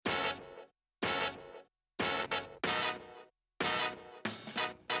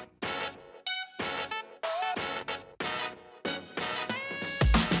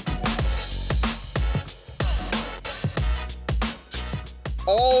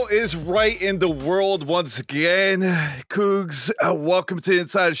Trout is right in the world once again. Cougs, welcome to the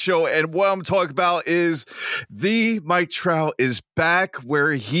Inside Show. And what I'm talking about is the Mike Trout is back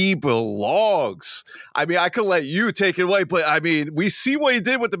where he belongs. I mean, I could let you take it away, but I mean, we see what he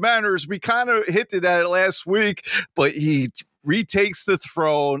did with the Mariners. We kind of hinted at it last week, but he retakes the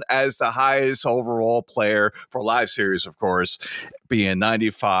throne as the highest overall player for live series, of course, being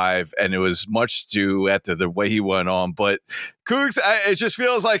 95, and it was much due after the way he went on. But Cougs, it just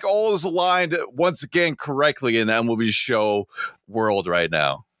feels like all is aligned once again correctly in the MLB show world right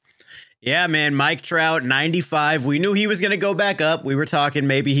now. Yeah, man, Mike Trout, 95. We knew he was going to go back up. We were talking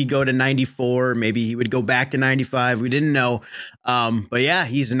maybe he'd go to 94. Maybe he would go back to 95. We didn't know. But yeah,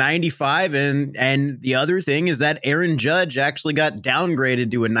 he's 95. And the other thing is that Aaron Judge actually got downgraded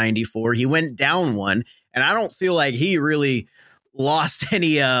to a 94. He went down one. And I don't feel like he really lost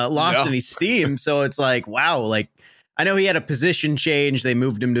any steam. So it's like, wow, like I know he had a position change. They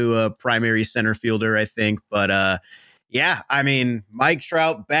moved him to a primary center fielder, I think. But yeah, I mean, Mike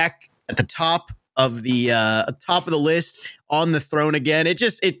Trout back at the top of the list on the throne again. It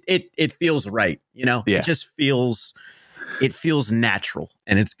just it feels right, you know. Yeah. It feels natural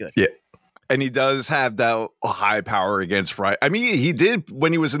and it's good. Yeah. And he does have that high power against right. I mean, he did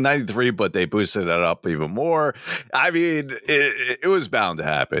when he was in 93, but they boosted it up even more. I mean, it was bound to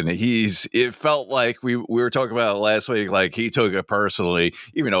happen. It felt like we were talking about it last week, like he took it personally,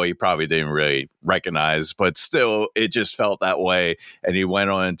 even though he probably didn't really recognize, but still, it just felt that way. And he went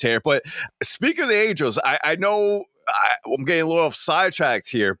on a tear. But speaking of the Angels, I know I'm getting a little sidetracked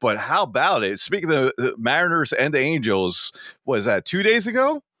here, but how about it? Speaking of the Mariners and the Angels, was that 2 days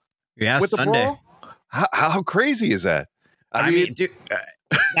ago? Yeah, with Sunday. The brawl? How crazy is that? I mean, dude,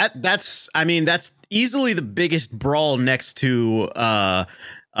 that's easily the biggest brawl next to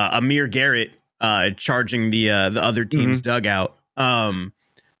Amir Garrett charging the other team's dugout.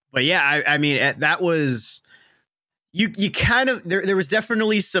 But yeah, I mean that was you kind of there was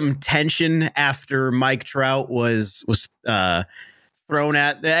definitely some tension after Mike Trout was thrown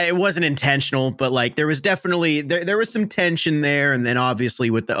at. It wasn't intentional, but like there was definitely there was some tension there, and then obviously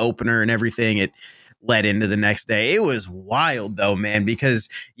with the opener and everything, it led into the next day. It was wild though, man, because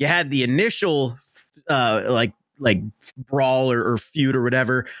you had the initial like brawl or feud or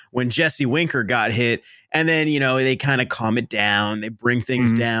whatever when Jesse Winker got hit, and then you know they kind of calm it down, they bring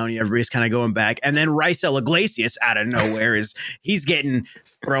things down, everybody's kind of going back, and then Raisel Iglesias out of nowhere he's getting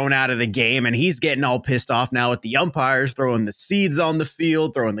thrown out of the game, and he's getting all pissed off now at the umpires, throwing the seeds on the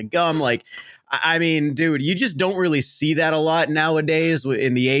field, throwing the gum. Like, I mean, dude, you just don't really see that a lot nowadays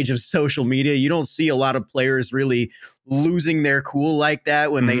in the age of social media. You don't see a lot of players really losing their cool like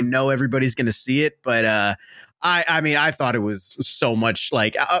that when they know everybody's going to see it. But I mean, I thought it was so much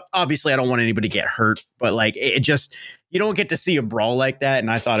like, obviously I don't want anybody to get hurt, but like it just, you don't get to see a brawl like that. And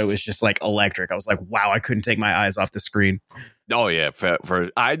I thought it was just like electric. I was like, wow, I couldn't take my eyes off the screen. Oh yeah.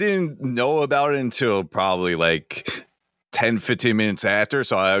 I didn't know about it until probably like 10, 15 minutes after.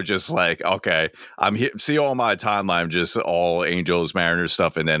 So I was just like, okay, I'm here. See all my timeline, just all Angels, Mariners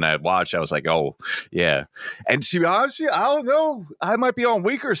stuff. And then I watched, I was like, oh yeah. And to be honest, I don't know. I might be on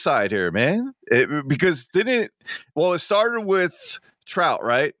weaker side here, man. Because it started with Trout,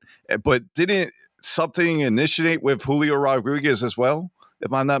 right? But didn't something initiate with Julio Rodriguez as well?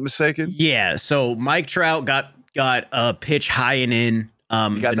 If I'm not mistaken. Yeah. So Mike Trout got a pitch high and in.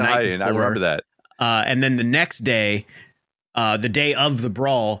 He got the high in. I remember that. And then the next day, the day of the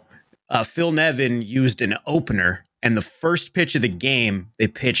brawl, Phil Nevin used an opener, and the first pitch of the game, they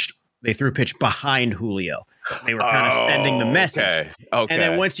threw a pitch behind Julio. They were kind of sending the message. Okay. And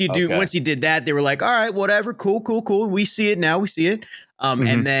then once you did that, they were like, all right, whatever, cool. We see it now.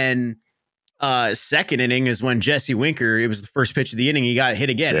 And then second inning is when Jesse Winker, it was the first pitch of the inning, he got hit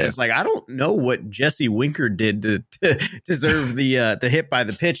again. Yeah. And it's like, I don't know what Jesse Winker did to deserve the hit by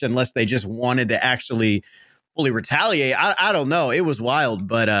the pitch, unless they just wanted to actually fully retaliate. I don't know. It was wild,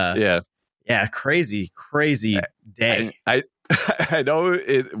 but yeah, crazy day. I know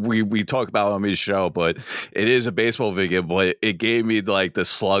we talk about it on his show, but it is a baseball video, but it gave me like the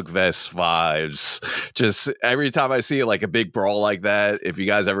Slugfest vibes. Just every time I see like a big brawl like that, if you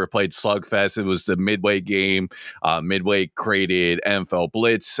guys ever played Slugfest, it was the Midway game. Midway created NFL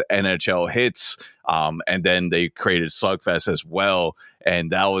Blitz, NHL Hits, and then they created Slugfest as well. And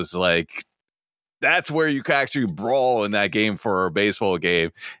that was like, that's where you can actually brawl in that game for a baseball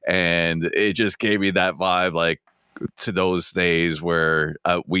game. And it just gave me that vibe, like, to those days where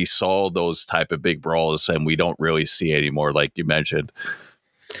we saw those type of big brawls, and we don't really see anymore, like you mentioned.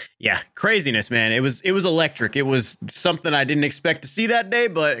 Yeah, craziness, man. It was electric. It was something I didn't expect to see that day,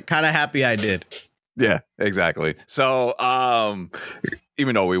 but kind of happy I did. Yeah, exactly. So,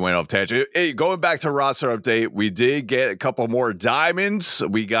 even though we went off tangent, going back to roster update, we did get a couple more diamonds.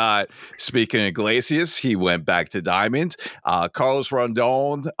 We got, speaking of Iglesias, he went back to diamond. Carlos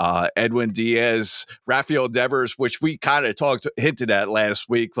Rondon, Edwin Diaz, Rafael Devers, which we kind of hinted at last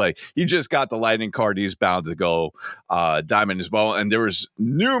week. Like, he just got the lightning card. He's bound to go diamond as well. And there was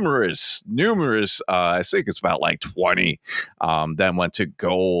numerous, I think it's about like 20 that went to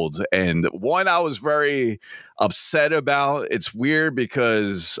gold. And one I was very upset about. It's weird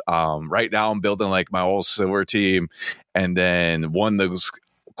because right now I'm building like my whole silver team, and then one of those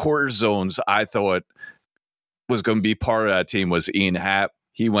quarter zones I thought was going to be part of that team was Ian Happ.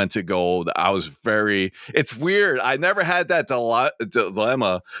 He went to gold. It's weird. I never had that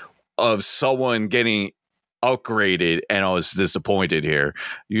dilemma of someone getting upgraded and I was disappointed here.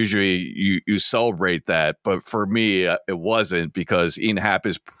 Usually you celebrate that, but for me it wasn't, because Ian Happ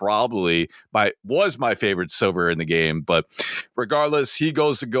is probably was my favorite silver in the game. But regardless, he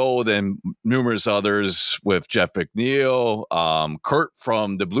goes to gold, and numerous others with Jeff McNeil, Kurt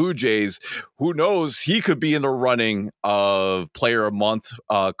from the Blue Jays. Who knows? He could be in the running of Player of Month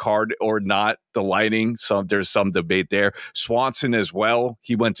card or not. The Lightning, there's some debate there. Swanson as well.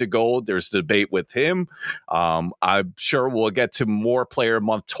 He went to gold. There's debate with him. I'm sure we'll get to more Player of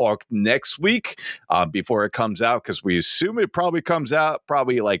Month talk next week before it comes out, because we assume it probably comes out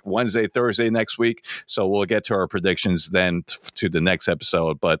probably like Wednesday, Thursday next week. So we'll get to our predictions then to the next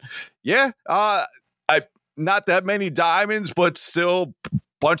episode. But yeah, not that many diamonds, but still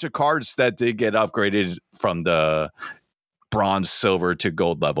bunch of cards that did get upgraded from the bronze, silver to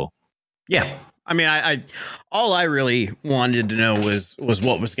gold level. Yeah. I mean, I all I really wanted to know was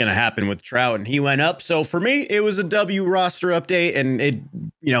what was going to happen with Trout, and he went up. So for me, it was a W roster update, and it,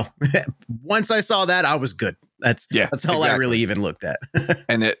 once I saw that, I was good. That's all exactly. I really even looked at.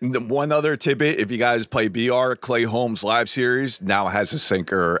 And one other tidbit: if you guys play BR, Clay Holmes Live Series now has a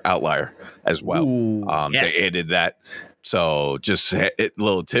sinker outlier as well. Ooh, yes. They added that. So just a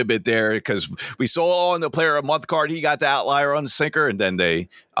little tidbit there, because we saw on the Player of Month card, he got the outlier on the sinker, and then they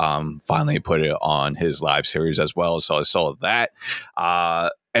finally put it on his live series as well. So I saw that.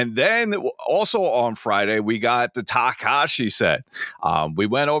 And then also on Friday, we got the Takashi set. We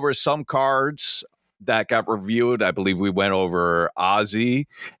went over some cards that got reviewed. I believe we went over Ozzy,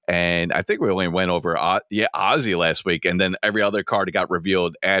 and I think we only went over Ozzy last week, and then every other card got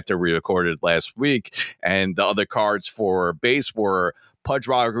revealed after we recorded last week. And the other cards for base were Pudge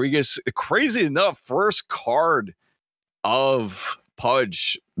Rodriguez. Crazy enough, first card of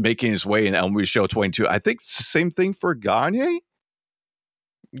Pudge making his way in MLB Show 22. I think same thing for Gagne.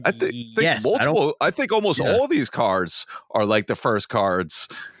 I think yes, multiple. I think almost all these cards are like the first cards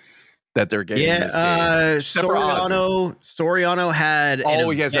that they're getting. Yeah, Soriano had.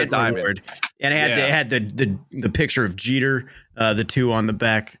 He has that diamond award, and it had the picture of Jeter, the two on the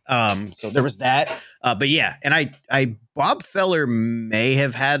back. So there was that. But yeah, and I Bob Feller may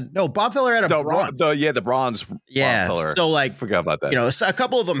have had Bob Feller had a bronze. The bronze. Yeah, Bob Feller. So like, forgot about that. So a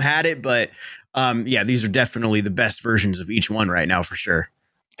couple of them had it, but these are definitely the best versions of each one right now for sure.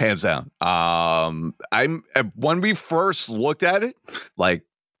 Hands down. When we first looked at it, like,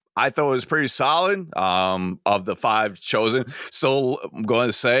 I thought it was pretty solid of the 5 chosen. So I'm going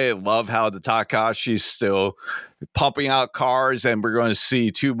to say, love how the Takashi's still pumping out cards, and we're going to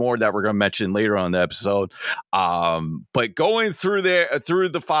see 2 more that we're going to mention later on in the episode. But going through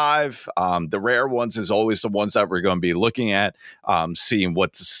the 5, the rare ones is always the ones that we're going to be looking at, seeing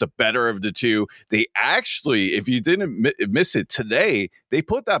what's the better of the 2. They actually, if you didn't miss it today, they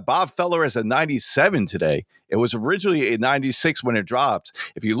put that Bob Feller as a 97 today. It was originally a 96 when it dropped.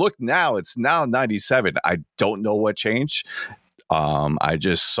 If you look now, it's now 97. I don't know what changed. I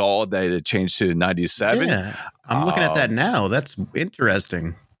just saw that it changed to 97. Yeah, I'm looking at that now. That's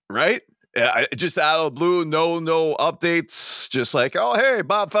interesting. Right? Just out of the blue, no updates. Just like, oh, hey,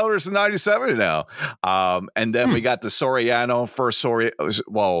 Bob Feller's a 97 now. And then we got the Soriano,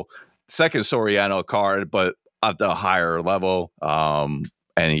 second Soriano card, but at the higher level. And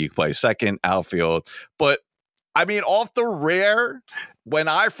you play second outfield. But I mean, off the rare, when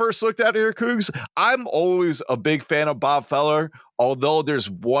I first looked at it, Cougs, I'm always a big fan of Bob Feller, although there's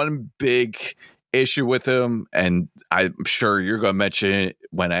one big issue with him, and I'm sure you're going to mention it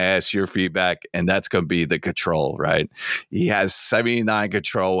when I ask your feedback, and that's going to be the control, right? He has 79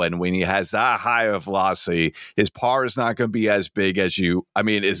 control, and when he has that high of velocity, his power is not going to be as big as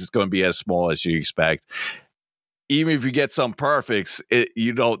it's going to be as small as you expect. Even if you get some perfects,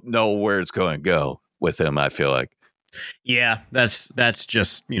 you don't know where it's going to go with him, I feel like. Yeah, that's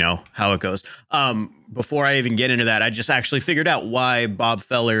just, how it goes. Before I even get into that, I just actually figured out why Bob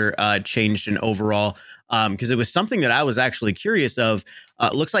Feller changed an overall. because it was something that I was actually curious of.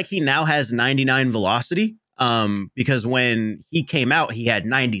 Looks like he now has 99 velocity, because when he came out, he had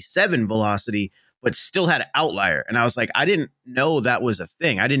 97 velocity, but still had an outlier. And I was like, I didn't know that was a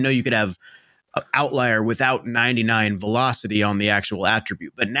thing. I didn't know you could have an outlier without 99 velocity on the actual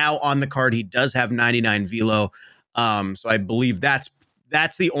attribute. But now on the card, he does have 99 velo. So I believe that's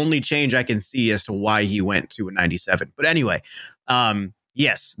the only change I can see as to why he went to a 97. But anyway,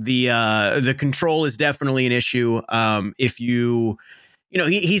 yes, the control is definitely an issue. If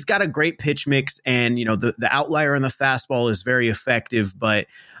he's got a great pitch mix, and the outlier on the fastball is very effective, but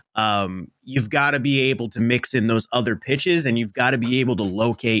you've got to be able to mix in those other pitches, and you've got to be able to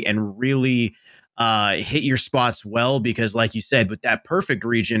locate and really hit your spots well, because like you said, with that perfect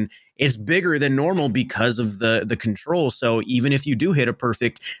region, it's bigger than normal because of the control. So even if you do hit a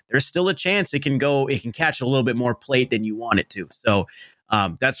perfect, there's still a chance it can catch a little bit more plate than you want it to. So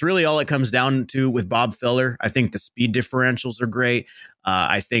that's really all it comes down to with Bob Feller. I think the speed differentials are great.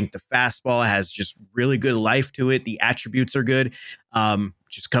 I think the fastball has just really good life to it. The attributes are good.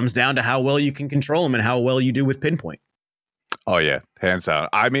 Just comes down to how well you can control them and how well you do with pinpoint. Oh yeah, hands down.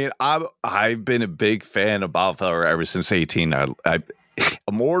 I mean, I've been a big fan of Bob Feller ever since 18.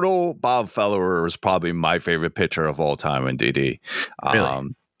 Immortal Bob Feller was probably my favorite pitcher of all time in DD.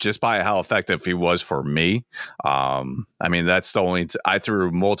 Really? Just by how effective he was for me. I mean, that's the only I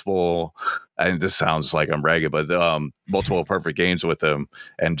threw multiple, and this sounds like I'm bragging, but multiple perfect games with him,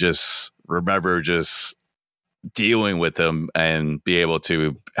 and just remember just dealing with him and be able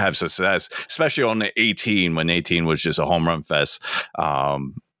to have success, especially on the 18, when 18 was just a home run fest.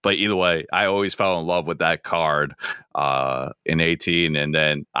 But either way, I always fell in love with that card in 18. And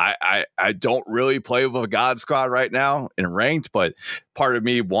then I don't really play with a God Squad right now in ranked, but part of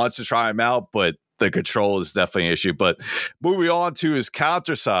me wants to try him out, but the control is definitely an issue. But moving on to his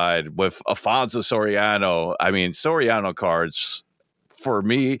counter side with Alfonso Soriano. I mean, Soriano cards, for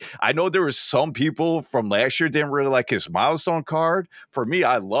me, I know there was some people from last year didn't really like his milestone card. For me,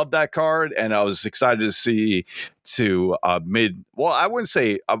 I love that card, and I was excited to see I wouldn't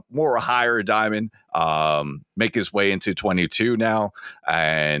say a more higher diamond make his way into 22 now,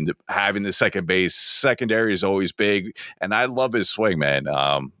 and having the second base secondary is always big, and I love his swing, man.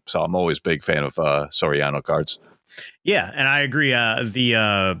 So I'm always a big fan of Soriano cards. Yeah, and I agree.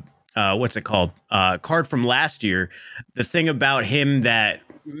 What's it called? Card from last year. The thing about him that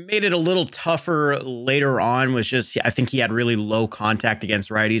made it a little tougher later on was just, I think he had really low contact against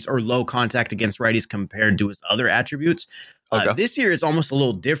righties, or low contact against righties compared to his other attributes. Okay. This year, it's almost a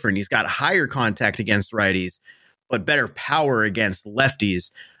little different. He's got higher contact against righties, but better power against lefties.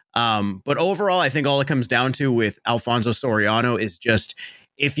 But overall, I think all it comes down to with Alfonso Soriano is just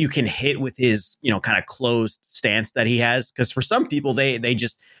if you can hit with his, kind of closed stance that he has. Because for some people, they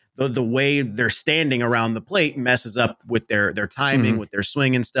just, the way they're standing around the plate messes up with their timing, with their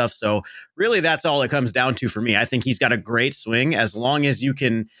swing and stuff. So really, that's all it comes down to for me. I think he's got a great swing as long as you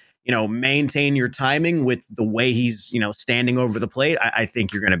can, maintain your timing with the way he's, standing over the plate. I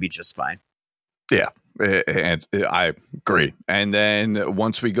think you're going to be just fine. Yeah, and I agree. And then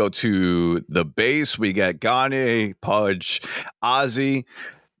once we go to the base, we get Gagne, Pudge, Ozzy.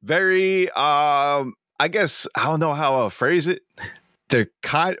 Very, I guess, I don't know how I'll phrase it. They're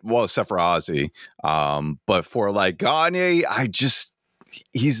except for Ozzy, but for like Gagne,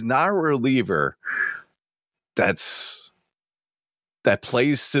 he's not a reliever that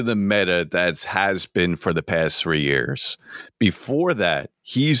plays to the meta that has been for the past 3 years. Before that,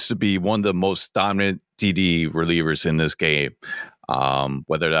 he used to be one of the most dominant DD relievers in this game,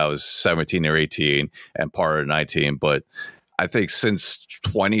 whether that was 17 or 18 and part of 19. But I think since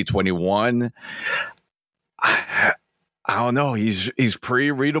 2021, I don't know. He's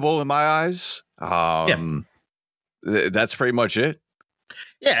pretty readable in my eyes. That's pretty much it.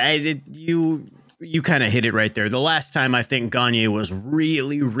 Yeah, you kind of hit it right there. The last time I think Gagne was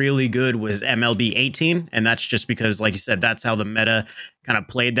really, really good was MLB 18. And that's just because, like you said, that's how the meta kind of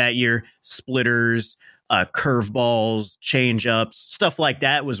played that year. Splitters, curveballs, changeups, stuff like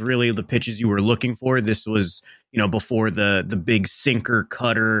that was really the pitches you were looking for. This was, before the big sinker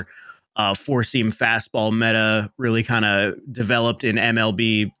cutter, four-seam fastball meta really kind of developed in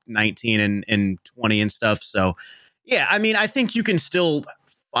MLB 19 and 20 and stuff. So, yeah, I mean, I think you can still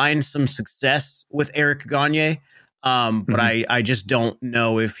find some success with Eric Gagne, but I just don't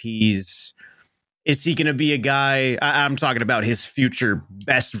know if is he going to be a guy, I'm talking about his future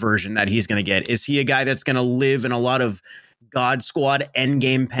best version that he's going to get. Is he a guy that's going to live in a lot of God Squad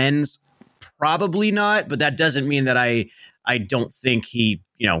endgame pens? Probably not, but that doesn't mean that I don't think he,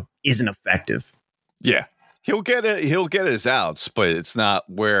 isn't effective. Yeah. He'll get his outs, but it's not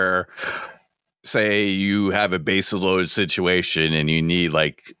where say you have a base loaded situation and you need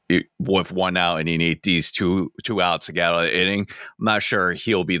with one out and you need these two outs to get out of the inning, I'm not sure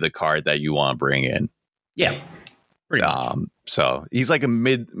he'll be the card that you want to bring in. Yeah. Pretty much. So he's like a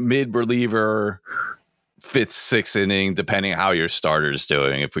mid reliever, fifth, sixth inning, depending how your starter's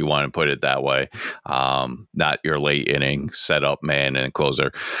doing, if we want to put it that way. Not your late inning setup man and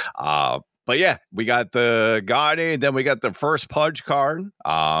closer. But yeah, we got the Gotti, and then we got the first Pudge card.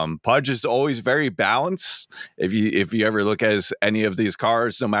 Pudge is always very balanced. If you ever look at any of these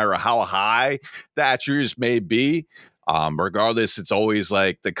cards, no matter how high the attributes may be, regardless, it's always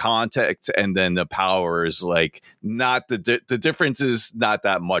like the contact and then the power is like not the difference is not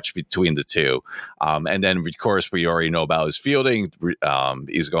that much between the two. And then of course we already know about his fielding.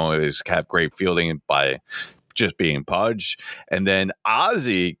 He's going to have great fielding by just being Pudge. And then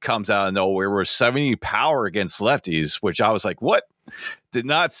Ozzy comes out of nowhere with 70 power against lefties, which I was like, what? Did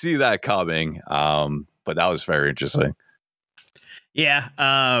not see that coming. But that was very interesting. Yeah.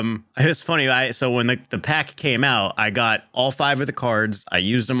 It was funny. So when the pack came out, I got all 5 of the cards. I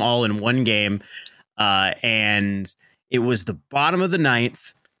used them all in one game. And it was the bottom of the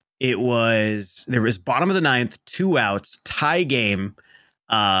 9th. There was bottom of the 9th, 2 outs, tie game,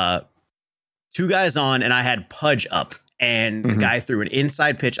 2 guys on, and I had Pudge up, and the guy threw an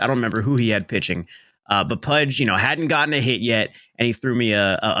inside pitch. I don't remember who he had pitching, but Pudge, hadn't gotten a hit yet, and he threw me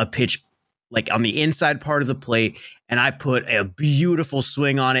a pitch like on the inside part of the plate, and I put a beautiful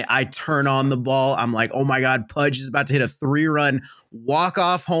swing on it. I turn on the ball. I'm like, oh my God, Pudge is about to hit a 3-run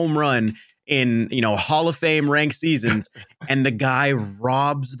walk-off home run in Hall of Fame ranked seasons, and the guy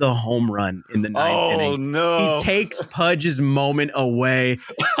robs the home run in the 9th inning. Oh no. He takes Pudge's moment away.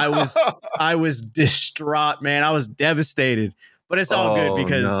 I was distraught, man. I was devastated. But it's all good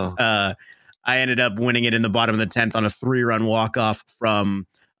because I ended up winning it in the bottom of the 10th on a 3-run walk-off from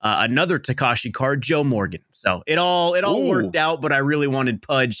another Takashi card, Joe Morgan. So it all worked out, but I really wanted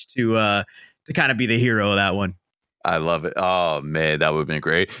Pudge to kind of be the hero of that one. I love it. Oh man, that would have been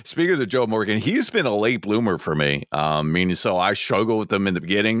great. Speaking of Joe Morgan, he's been a late bloomer for me. Meaning, so I struggled with him in the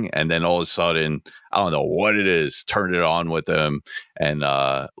beginning, and then all of a sudden, I don't know what it is, turned it on with him, and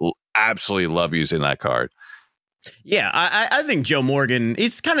absolutely love using that card. Yeah, I think Joe Morgan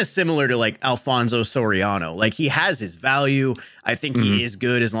is kind of similar to like Alfonso Soriano. Like he has his value. I think he is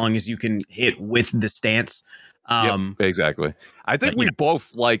good as long as you can hit with the stance. Exactly. I think we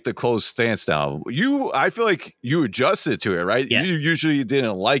both like the closed stance now. I feel like you adjusted to it, right? Yes. You usually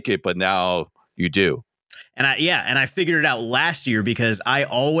didn't like it, but now you do. And I figured it out last year because I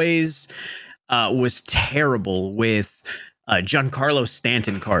always was terrible with Giancarlo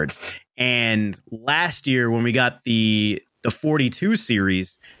Stanton cards. And last year when we got the 42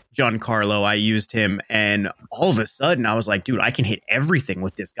 series, Giancarlo, I used him, and all of a sudden I was like, dude, I can hit everything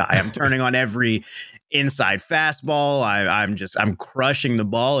with this guy. I'm turning on every inside fastball. I'm crushing the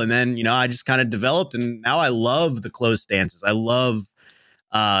ball. And then, I just kind of developed, and now I love the closed stances. I love,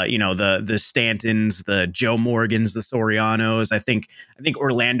 the Stantons, the Joe Morgans, the Sorianos. I think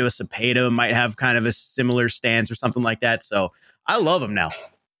Orlando Cepeda might have kind of a similar stance or something like that. So I love them now.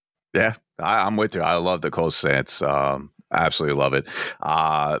 Yeah, I'm with you. I love the closed stance. Absolutely love it.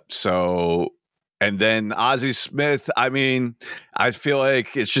 And then Ozzie Smith, I mean, I feel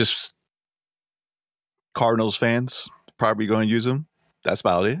like it's just Cardinals fans probably going to use him. That's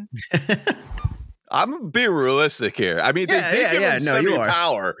about it. I'm being realistic here. I mean, they give him 70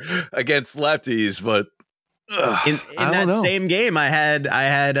 power against lefties, but in that same game, I had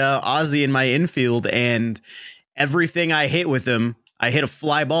Ozzie in my infield, and everything I hit with him, I hit a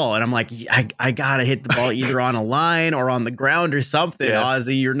fly ball, and I'm like, I gotta hit the ball either on a line or on the ground or something. Yeah.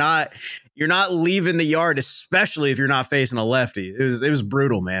 Ozzie, you're not leaving the yard, especially if you're not facing a lefty. It was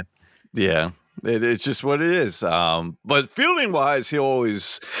brutal, man. Yeah, it's just what it is. But fielding wise, he'll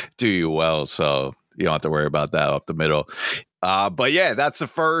always do you well, so you don't have to worry about that up the middle. But yeah, that's the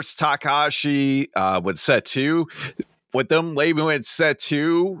first Takashi with set 2. With them labeling it set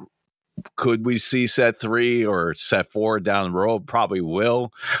 2. Could we see set 3 or set 4 down the road? Probably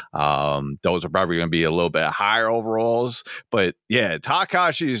will. Those are probably going to be a little bit higher overalls. But yeah,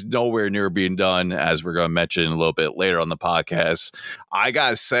 Takashi is nowhere near being done, as we're going to mention a little bit later on the podcast. I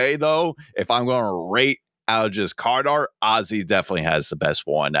got to say, though, if I'm going to rate out of just card art, Ozzie definitely has the best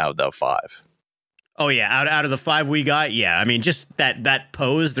one out of the 5. Oh, yeah. Out of the 5 we got, yeah. I mean, just that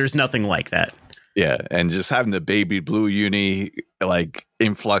pose, there's nothing like that. Yeah, and just having the baby blue uni like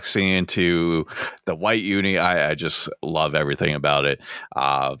influxing into the white uni, I just love everything about it.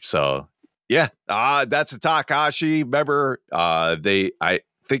 So yeah, that's a Takashi. Remember, I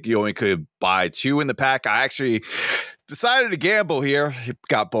think you only could buy 2 in the pack. decided to gamble here.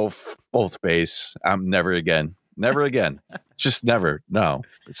 Got both base. I'm never again. Just never. No,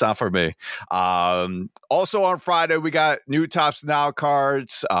 it's not for me. Also on Friday, we got new Tops Now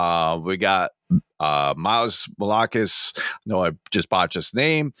cards. We got Miles Malakis. No, I just botched his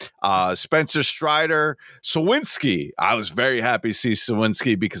name. Spencer Strider, Sawinski. I was very happy to see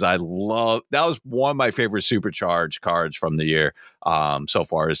Sawinski because that was one of my favorite Supercharged cards from the year. So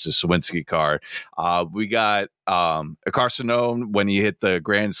far is the Sawinski card. We got a Carcinone when he hit the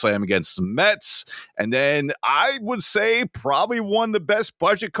Grand Slam against the Mets. And then I would say probably one of the best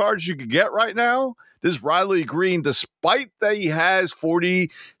budget cards you could get right now. This Riley Green, despite that he has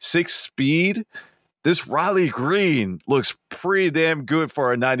 46 speed, this Riley Green looks pretty damn good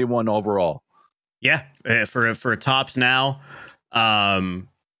for a 91 overall. Yeah, for a Tops Now,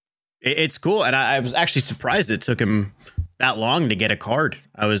 it's cool, and I was actually surprised it took him that long to get a card.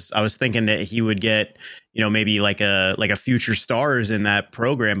 I was thinking that he would get, maybe like a future stars in that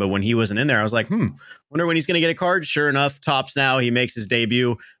program, but when he wasn't in there, I was like, wonder when he's going to get a card. Sure enough, Tops Now, he makes his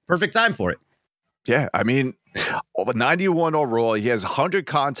debut. Perfect time for it. Yeah, I mean, 91 overall. He has 100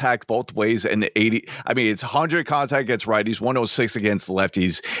 contact both ways and 80. I mean, it's 100 contact against righties, 106 against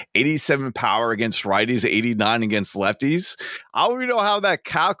lefties, 87 power against righties, 89 against lefties. I don't even know how that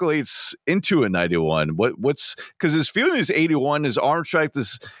calculates into a 91. What's because his fielding is 81, his arm strength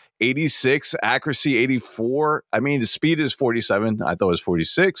is 86, accuracy 84. I mean, the speed is 47. I thought it was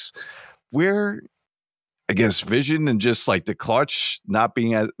 46. Where? I guess vision and just like the clutch not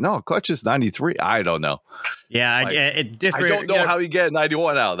being clutch is 93. I don't know. Yeah, different. I don't know how you get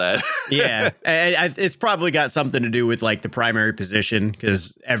 91 out of that. Yeah, it's probably got something to do with like the primary position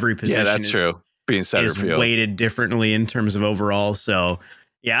because every position that's true. Being center is field weighted differently in terms of overall. So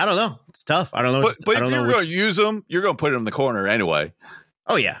yeah, I don't know. It's tough. I don't know. But if you're going to use them, you're going to put them in the corner anyway.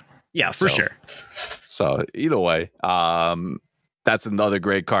 Oh yeah, for sure. So either way, that's another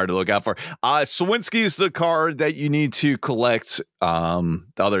great card to look out for. Sawinski is the card that you need to collect. The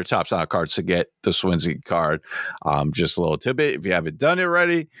other Tops Now cards to get the Sawinski card. Just a little tidbit: if you haven't done it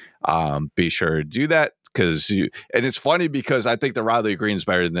already, be sure to do that and it's funny because I think the Riley Green is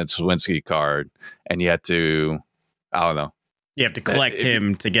better than the Sawinski card, and you have to, I don't know, you have to collect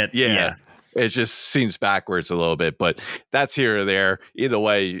him to get. Yeah. It just seems backwards a little bit, but that's here or there. Either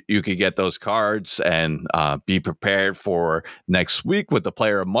way, you could get those cards and be prepared for next week with the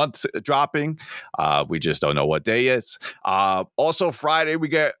Player of Month dropping. We just don't know what day it's. Also, Friday, we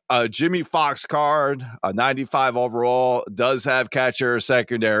get a Jimmy Fox card, a 95 overall, does have catcher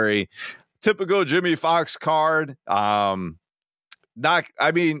secondary. Typical Jimmy Fox card.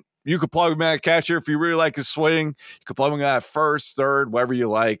 You could plug him at catcher if you really like his swing. You could plug him at first, third, whatever you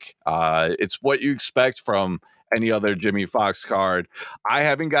like. It's what you expect from any other Jimmy Fox card. I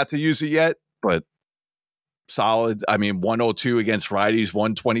haven't got to use it yet, but solid. I mean, 102 against righties,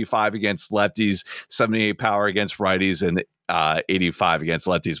 125 against lefties, 78 power against righties, and 85 against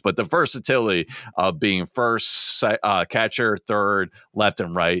lefties. But the versatility of being first, catcher, third, left,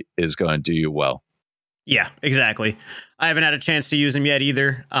 and right is going to do you well. Yeah, exactly. I haven't had a chance to use him yet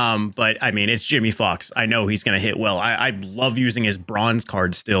either. But I mean, it's Jimmy Fox. I know he's going to hit well. I love using his bronze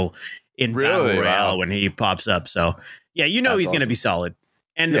card still in Battle Royale when he pops up. So yeah, he's awesome. Going to be solid.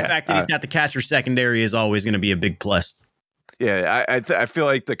 And the fact that he's got the catcher secondary is always going to be a big plus. Yeah, I feel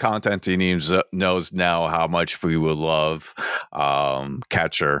like the content team knows now how much we would love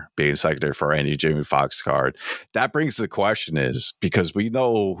catcher being secondary for any Jimmy Fox card. That brings the question is, because we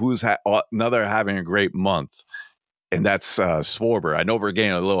know who's another having a great month, and that's Schwarber. I know we're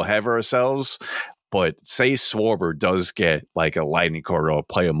getting a little ahead of ourselves, but say Schwarber does get like a lightning card or a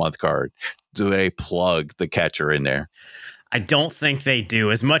play a month card. Do they plug the catcher in there? I don't think they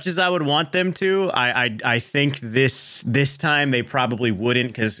do. As much as I would want them to, I think this time they probably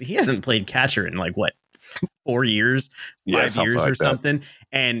wouldn't, because he hasn't played catcher in 4 years, 5 years like or something.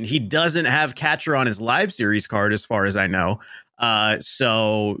 And he doesn't have catcher on his live series card, as far as I know.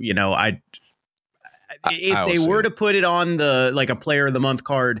 So, if they were to put it on a player of the month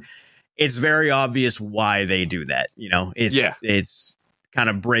card, it's very obvious why they do that. It's kind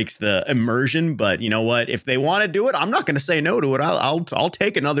of breaks the immersion, but you know what? If they want to do it, I'm not going to say no to it. I'll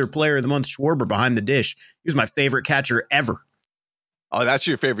take another player of the month Schwarber behind the dish. He was my favorite catcher ever. Oh, that's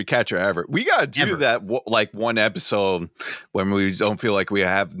your favorite catcher ever. We got to do that one episode when we don't feel like we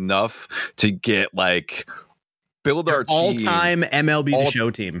have enough to get build our all-time MLB The Show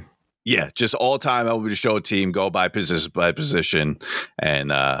team. Yeah, just all-time MLB The Show team, go by position,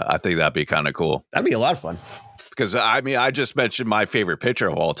 and I think that'd be kind of cool. That'd be a lot of fun. Because, I just mentioned my favorite pitcher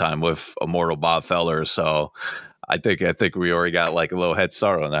of all time with Immortal Bob Feller. So I think we already got a little head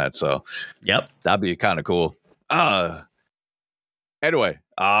start on that. So, yep, that'd be kind of cool. Anyway,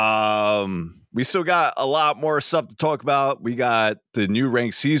 we still got a lot more stuff to talk about. We got the new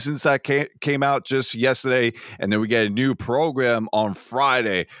ranked seasons that came out just yesterday, and then we get a new program on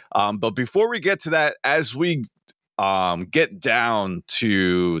Friday. But before we get to that, as we get down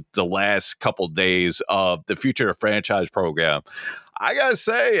to the last couple days of the Future of Franchise program, I gotta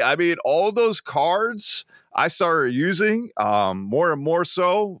say, I mean, all those cards I started using more and more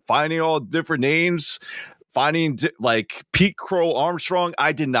so, finding all different names, finding like Pete Crow Armstrong.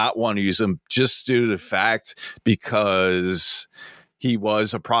 I did not want to use him just due to the fact because he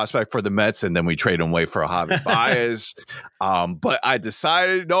was a prospect for the Mets, and then we traded him away for a Javi Baez. But I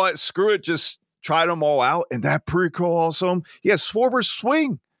decided, you know what, screw it, just tried them all out, and that pretty cool. Also, he has Schwarber's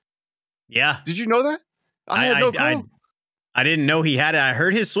swing. Yeah, did you know that? I had no clue. I didn't know he had it. I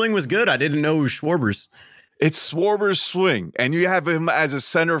heard his swing was good. I didn't know it was Schwarber's. It's Schwarber's swing, and you have him as a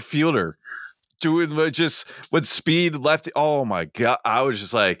center fielder doing just with speed left. Oh my god! I was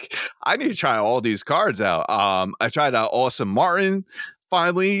just like, I need to try all these cards out. I tried out Austin Martin.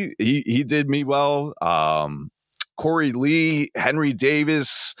 Finally, he did me well. Corey Lee, Henry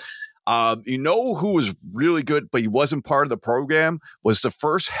Davis. You know who was really good, but he wasn't part of the program, was the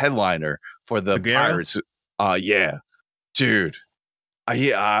first headliner for the Pirates. Yeah, dude.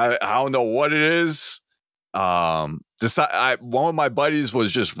 I don't know what it is. One of my buddies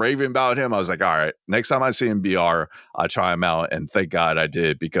was just raving about him. I was like, all right, next time I see him BR, I'll try him out. And thank God I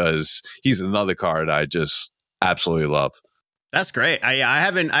did, because he's another card I just absolutely love. That's great. I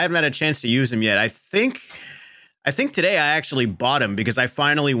haven't had a chance to use him yet. I think today I actually bought him because I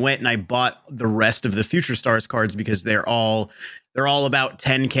finally went and I bought the rest of the Future Stars cards because they're all about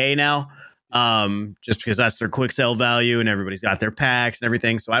 10K now. Just because that's their quick sell value and everybody's got their packs and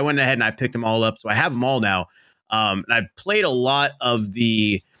everything. So I went ahead and I picked them all up. So I have them all now. And I played a lot of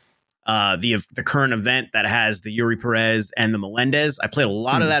the current event that has the Yuri Perez and the Melendez. I played a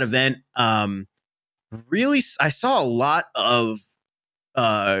lot of that event. Really, I saw a lot of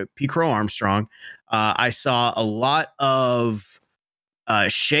P. Crow Armstrong. I saw a lot of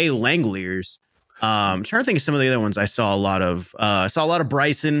Shea Langeliers. I'm trying to think of some of the other ones I saw a lot of. I saw a lot of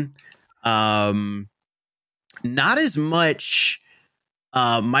Bryson. Not as much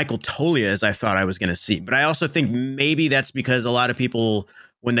Michael Tolia as I thought I was going to see, but I also think maybe that's because a lot of people,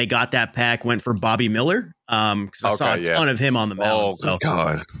 when they got that pack, went for Bobby Miller. Because I saw a ton of him on the mound. Oh,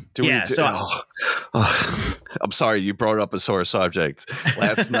 God. I'm sorry you brought up a sore subject.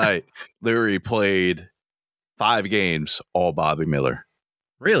 Last night, Larry played 5 games, all Bobby Miller.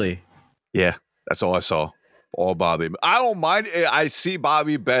 Really? Yeah, that's all I saw. All Bobby. I don't mind. I see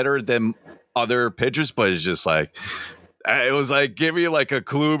Bobby better than other pitchers, but it's just like, it was like give me like a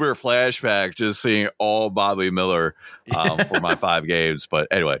Kluber flashback just seeing all Bobby Miller for my 5 games. But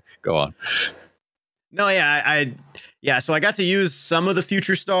anyway, go on. No, yeah, so I got to use some of the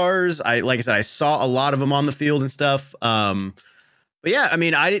Future Stars. Like I said, I saw a lot of them on the field and stuff. But yeah, I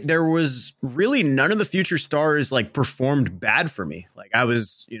mean, there was really none of the Future Stars like performed bad for me. Like I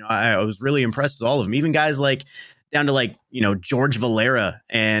was really impressed with all of them. Even guys like down to like, George Valera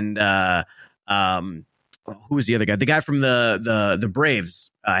and who was the other guy? The guy from the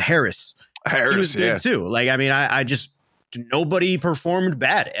Braves, Harris. He was good too. Like, I mean, I just, nobody performed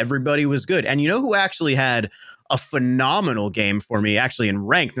bad. Everybody was good. And you know who actually had a phenomenal game for me, actually in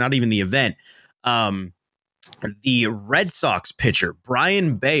ranked, not even the event. The Red Sox pitcher,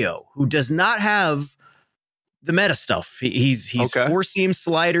 Brian Bayo, who does not have the meta stuff. He's 4-seam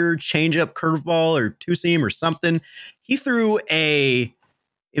slider, changeup, curveball, or 2-seam or something. He threw it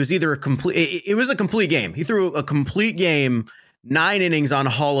was a complete game. He threw a complete game, 9 innings on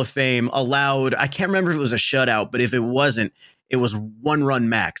Hall of Fame, allowed, I can't remember if it was a shutout, but if it wasn't, it was 1 run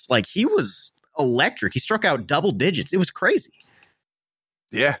max. Like, he was electric. He struck out double digits. It was crazy.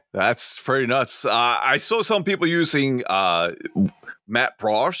 Yeah, that's pretty nuts. I saw some people using Matt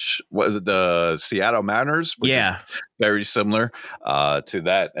Brosh, the Seattle Mariners, which is very similar to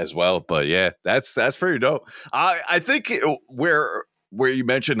that as well. But yeah, that's pretty dope. I think where you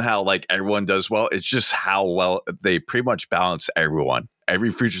mentioned how like everyone does well, it's just how well they pretty much balance everyone.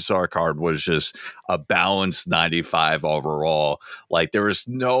 Every Future Star card was just a balanced 95 overall. Like there was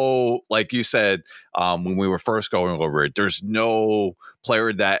no, like you said, when we were first going over it, there's no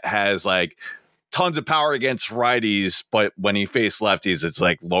player that has like tons of power against righties, but when he faced lefties, it's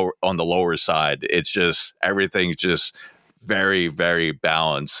like lower on the lower side. It's just everything's just very, very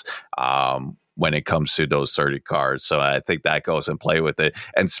balanced when it comes to those 30 cards. So I think that goes and play with it.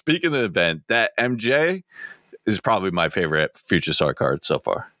 And speaking of the event, that MJ is probably my favorite Future Star card so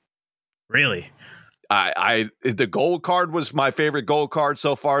far. Really? the gold card was my favorite gold card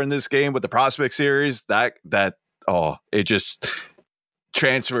so far in this game with the prospect series. It just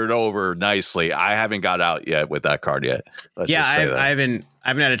transferred over nicely. I haven't got out yet with that card yet. I haven't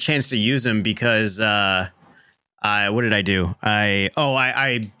had a chance to use him because what did I do?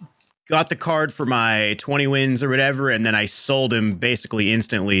 I got the card for my 20 wins or whatever, and then I sold him basically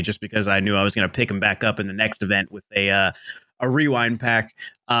instantly just because I knew I was going to pick him back up in the next event with a rewind pack.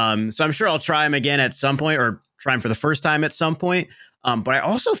 So I'm sure I'll try him again at some point, or try him for the first time at some point. But I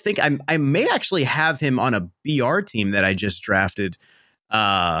also think I may actually have him on a BR team that I just drafted.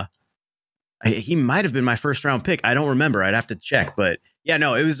 He might have been my first round pick. I don't remember. I'd have to check. But yeah,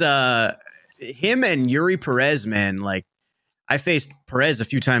 no, it was him and Yuri Perez, man. Like, I faced Perez a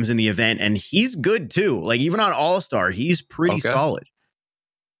few times in the event, and he's good too. Like, even on All-Star, he's pretty solid.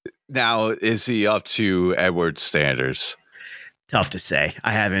 Now, is he up to Edwards standards? Tough to say.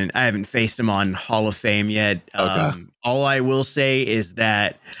 I haven't faced him on Hall of Fame yet. All I will say is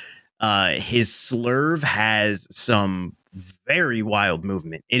that his slurve has some very wild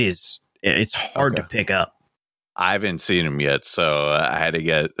movement. It's hard to pick up. I haven't seen him yet, so I had to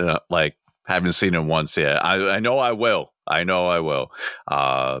get haven't seen him once yet. I know I will.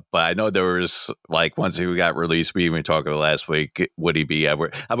 But I know there was once he got released, we even talked about last week, would he be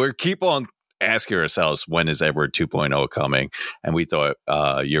Edward? We keep on asking ourselves, when is Edward 2.0 coming? And we thought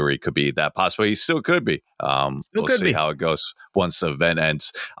Yuri could be that possible. He still could be. We'll see how it goes once the event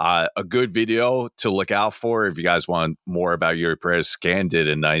ends. A good video to look out for if you guys want more about Yuri Perez. Scan did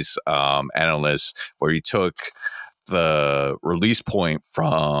a nice analysis where he took the release point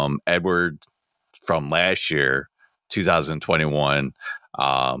from Edward from last year, 2021,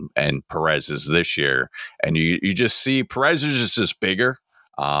 and Perez is this year, and you just see Perez is just bigger,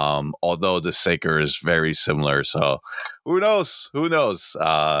 although the sinker is very similar. So who knows?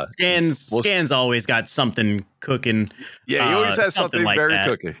 Scans always got something cooking. Yeah, he always has something like very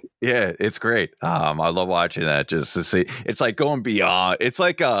cooking. Yeah, it's great. I love watching that just to see. It's like going beyond. It's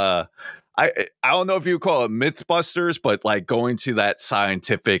like I don't know if you call it Mythbusters, but like going to that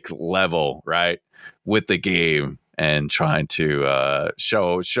scientific level, right, with the game and trying to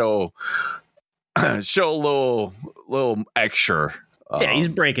show a little extra. Yeah, he's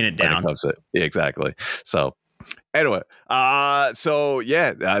breaking it down. Yeah, exactly. So anyway, so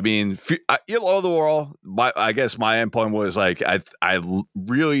yeah, I mean, overall, I guess my endpoint was like, I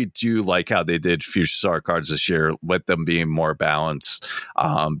really do like how they did Future Star cards this year, with them being more balanced,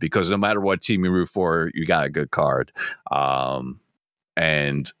 because no matter what team you root for, you got a good card,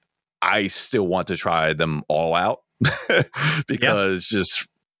 and I still want to try them all out because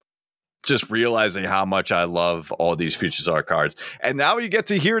just realizing how much I love all these Future Star cards. And now you get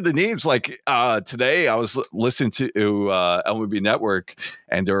to hear the names. Like today I was listening to LMB Network,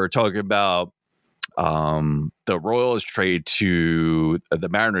 and they were talking about the Royals trade to the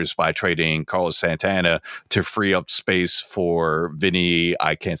Mariners by trading Carlos Santana to free up space for Vinny.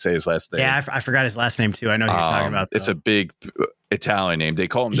 I can't say his last name. Yeah, I forgot his last name too. I know who you're talking about, though. It's a big Italian name. They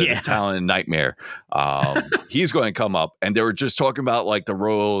call him the Italian Nightmare. He's going to come up, and they were just talking about like the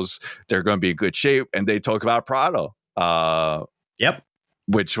Royals. They're going to be in good shape, and they talk about Prado. Yep.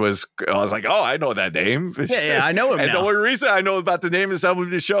 Which was, I was like, oh, I know that name. Yeah, I know him. And now. the only reason I know about the name is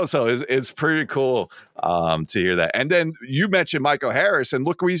the show, so it's pretty cool to hear that. And then you mentioned Michael Harris, and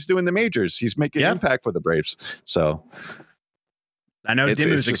look what he's doing in the majors. He's making an impact for the Braves. So I know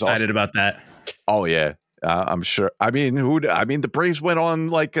Dimu's excited about that. Oh yeah, I'm sure. I mean, the Braves went on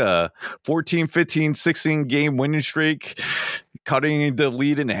like a 14, 15, 16 game winning streak, cutting the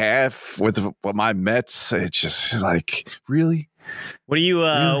lead in half with my Mets. It's just like, really. What do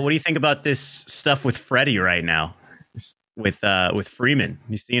you think about this stuff with Freddie right now? With Freeman,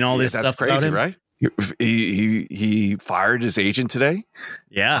 you seen all this stuff crazy, about him? Right? He fired his agent today.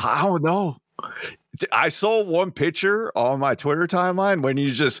 Yeah, I don't know. I saw one picture on my Twitter timeline when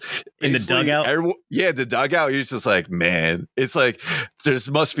you just in the dugout. The dugout. He's just like, man, it's like there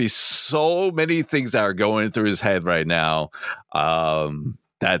must be so many things that are going through his head right now.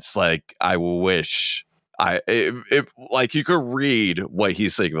 That's like, I wish. Like you could read what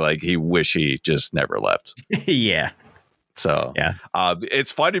he's thinking, like he wish he just never left. Yeah. So yeah,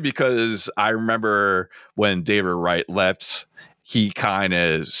 it's funny because I remember when David Wright left, he kind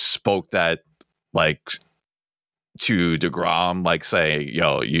of spoke that like to DeGrom, like saying,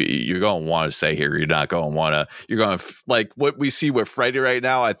 yo, you're going to want to stay here. You're not going to want to, you're going to like what we see with Freddie right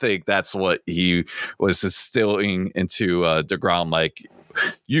now. I think that's what he was instilling into DeGrom. Like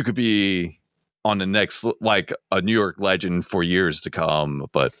you could be on the next, like a New York legend for years to come,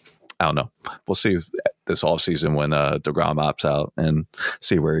 but I don't know. We'll see this offseason when DeGrom opts out and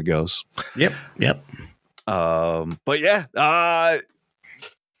see where he goes. Yep. But yeah,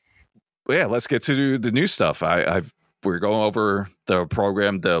 let's get to the new stuff. We're going over the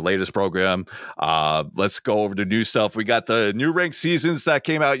program, the latest program. Let's go over the new stuff. We got the new ranked seasons that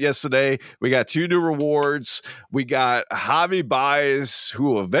came out yesterday. We got 2 new rewards. We got Javi Baez, who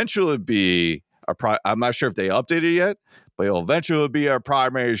will eventually be I'm not sure if they updated yet, but he'll eventually be our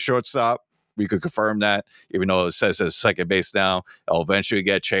primary shortstop. We could confirm that, even though it says as second base now, it'll eventually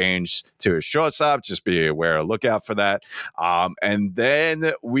get changed to a shortstop. Just be aware, look out for that. And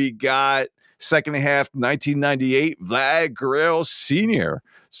then we got second half 1998 Vlad Guerrero Sr.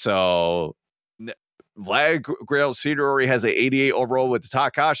 So Vlad Guerrero Sr. already has an 88 overall with the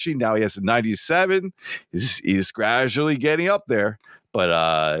Takashi. Now he has a 97. He's gradually getting up there.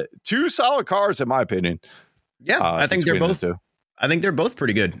 But 2 solid cards, in my opinion. Yeah, I think they're both. I think they're both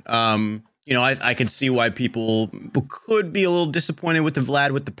pretty good. I can see why people could be a little disappointed with the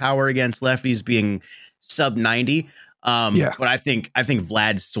Vlad with the power against lefties being sub 90. But I think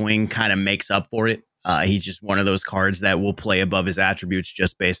Vlad's swing kind of makes up for it. He's just one of those cards that will play above his attributes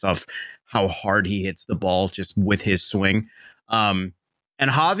just based off how hard he hits the ball just with his swing. And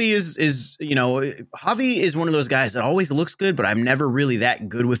Javi Javi is one of those guys that always looks good, but I'm never really that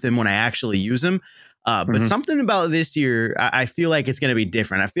good with him when I actually use him. But something about this year, I feel like it's going to be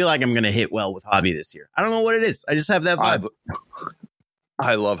different. I feel like I'm going to hit well with Javi this year. I don't know what it is. I just have that vibe.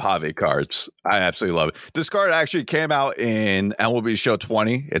 I love Javi cards. I absolutely love it. This card actually came out in MLB Show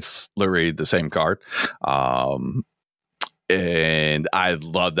 20. It's literally the same card. And I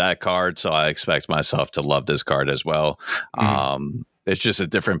love that card, so I expect myself to love this card as well. It's just a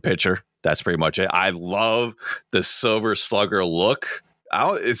different pitcher. That's pretty much it. I love the Silver Slugger look.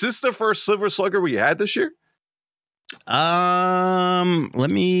 Is this the first Silver Slugger we had this year? Let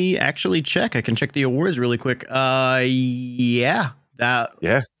me actually check. I can check the awards really quick. That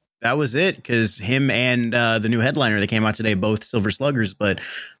was it, because him and the new headliner that came out today, both Silver Sluggers. But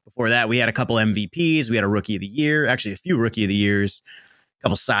before that, we had a couple MVPs. We had a Rookie of the Year, actually a few Rookie of the Years, a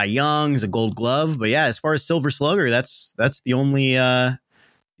couple Cy Youngs, a Gold Glove. But yeah, as far as Silver Slugger, that's the only one.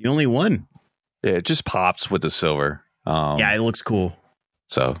 Yeah, it just pops with the silver. Yeah, it looks cool.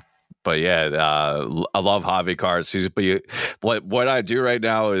 So, but yeah, I love Javi cards. What I do right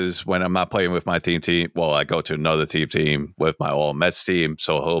now is when I'm not playing with my team, well, I go to another team with my all Mets team,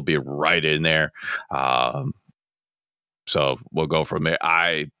 so he'll be right in there. So we'll go from there.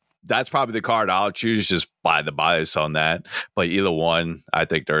 That's probably the card I'll choose just by the bias on that. But either one, I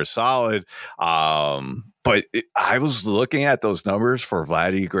think they're solid. But I was looking at those numbers for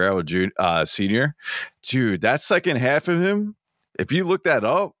Vladdy Guerrero Sr. Dude, that second half of him, if you look that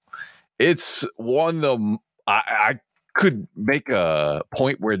up, it's one of the I could make a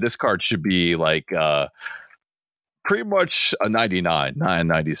point where this card should be like pretty much a 99,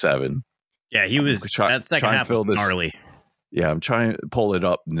 97. Yeah, he was that second half was gnarly. Yeah, I'm trying to pull it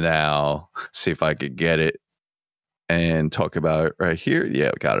up now, see if I could get it and talk about it right here.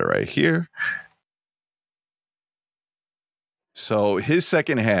 Yeah, got it right here. So his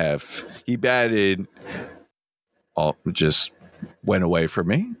second half, he batted. Oh, just went away from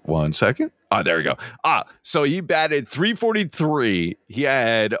me. 1 second. Oh, there we go. So he batted 343. He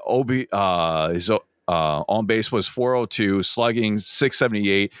had his on base was 402, slugging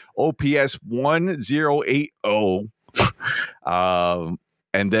 678, OPS 1080.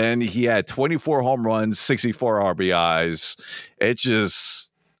 And then he had 24 home runs, 64 RBIs. It's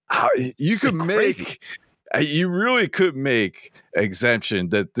just you really could make exemption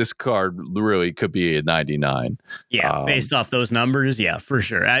that this card really could be a 99. Yeah, based off those numbers, yeah, for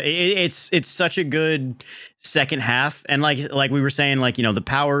sure. It's such a good second half, and like we were saying, the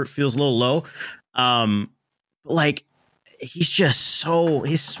power feels a little low. He's just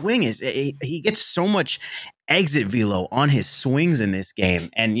his swing is he gets so much exit velo on his swings in this game,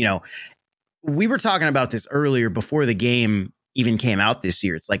 and we were talking about this earlier before the game even came out this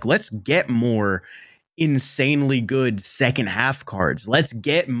year. It's like, let's get more insanely good second half cards. Let's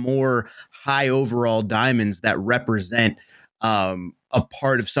get more high overall diamonds that represent a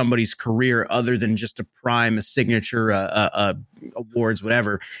part of somebody's career other than just a prime, a signature, awards,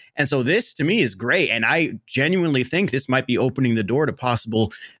 whatever. And so this to me is great. And I genuinely think this might be opening the door to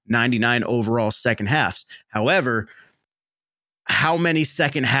possible 99 overall second halves. However, how many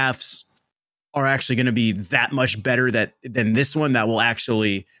second halves are actually going to be that much better than this one that will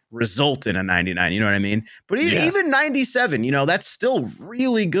actually result in a 99? You know what I mean? But even 97, that's still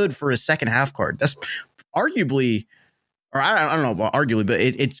really good for a second half card. That's arguably, or I don't know about arguably, but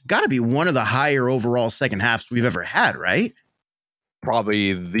it's got to be one of the higher overall second halves we've ever had, right?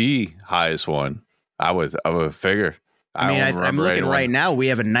 Probably the highest one. I would figure. I mean, I'm looking right now. We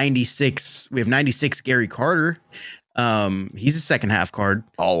have a 96. We have 96 Gary Carter. He's a second half card.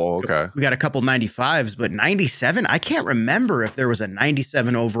 Oh, okay. We got a couple 95s, but 97. I can't remember if there was a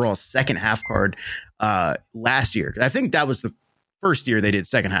 97 overall second half card last year. I think that was the first year they did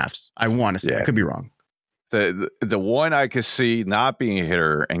second halves. I want to say. I could be wrong. The one I could see not being a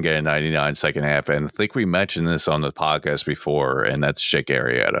hitter and getting 99 second half, and I think we mentioned this on the podcast before, and that's Jake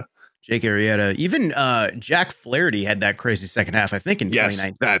Arrieta. Jake Arrieta. Even Jack Flaherty had that crazy second half, I think, in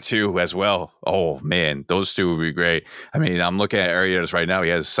 2019. That too as well. Oh, man. Those two would be great. I mean, I'm looking at Arrieta's right now. He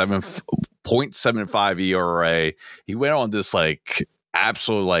has 7.75 ERA. He went on this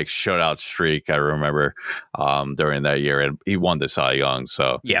absolute shutout streak, I remember, during that year, and he won the Cy Young.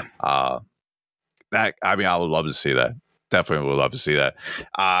 So yeah, I would love to see that. Definitely would love to see that.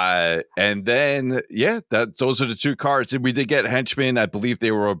 And then, those are the two cards. We did get henchmen. I believe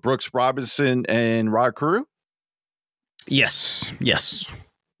they were Brooks Robinson and Rod Carew. Yes.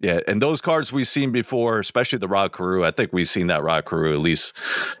 Yeah, and those cards we've seen before, especially the Rod Carew. I think we've seen that Rod Carew at least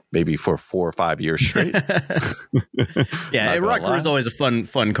maybe for 4 or 5 years straight. Yeah, Rod Carew is always a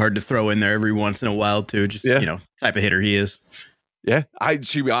fun card to throw in there every once in a while too. Just type of hitter he is. Yeah,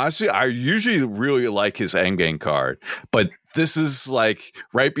 to be honest, I usually really like his endgame card, but this is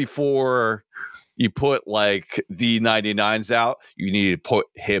right before you put the 99s out, you need to put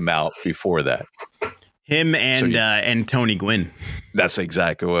him out before that. Him and Tony Gwynn. That's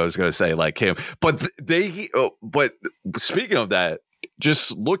exactly what I was going to say, him. But but speaking of that,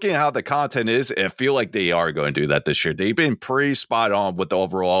 just looking at how the content is, I feel like they are going to do that this year. They've been pretty spot on with the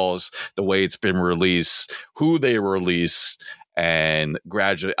overalls, the way it's been released, who they release. And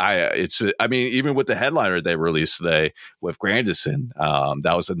gradually, even with the headliner they released today with Granderson,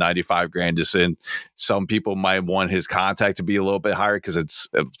 that was a 95 Granderson. Some people might want his contact to be a little bit higher because it's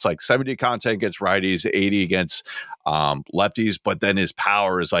 70 contact against righties, 80 against lefties. But then his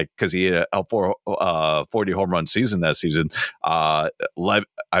power is because he had a 40 home run season that season. It's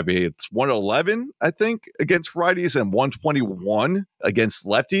 111, I think, against righties and 121 against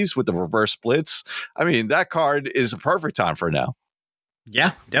lefties with the reverse splits. I mean, that card is a perfect time for now.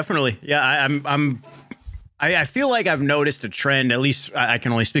 Yeah, definitely. Yeah, I feel like I've noticed a trend. At least I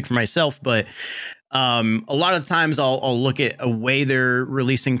can only speak for myself, but a lot of times I'll look at a way they're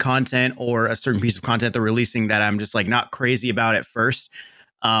releasing content or a certain piece of content they're releasing that I'm just not crazy about at first.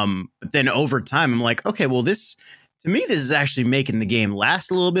 But then over time, I'm like, okay, well, to me, this is actually making the game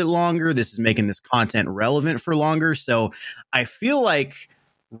last a little bit longer. This is making this content relevant for longer. So I feel like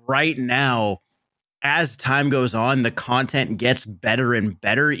right now, as time goes on, the content gets better and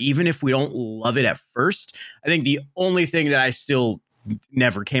better, even if we don't love it at first. I think the only thing that I still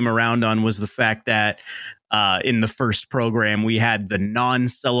never came around on was the fact that in the first program, we had the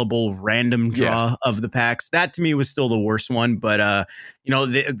non-sellable random draw of the packs. That to me was still the worst one. But,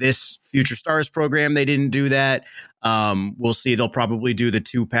 this Future Stars program, they didn't do that. We'll see. They'll probably do the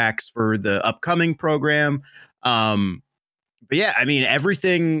 2 packs for the upcoming program. But yeah, I mean,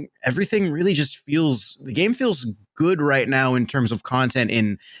 everything really just the game feels good right now in terms of content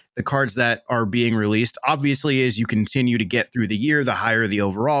in the cards that are being released. Obviously, as you continue to get through the year, the higher the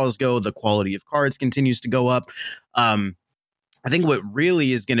overalls go, the quality of cards continues to go up. I think what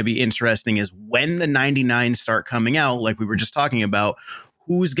really is going to be interesting is when the 99s start coming out, like we were just talking about,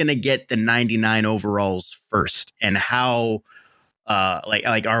 who's going to get the 99 overalls first and how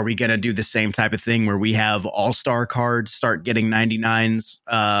are we going to do the same type of thing where we have all-star cards start getting 99s,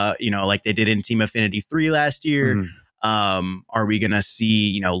 like they did in Team Affinity 3 last year? Mm-hmm. Are we going to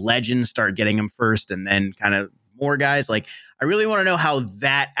see, legends start getting them first and then kind of more guys? I really want to know how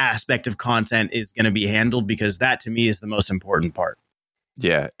that aspect of content is going to be handled, because that to me is the most important part.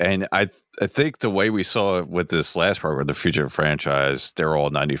 Yeah, and I think the way we saw it with this last program, the Future franchise, they're all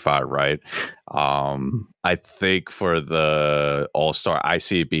 95, right? I think for the All-Star, I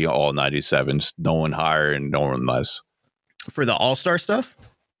see it being all 97s, no one higher and no one less. For the All-Star stuff?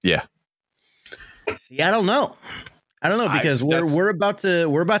 Yeah. See, I don't know because we're about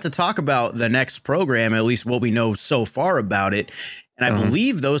to talk about the next program, at least what we know so far about it. And I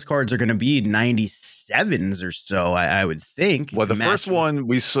believe those cards are going to be 97s or so, I would think. Well, the first one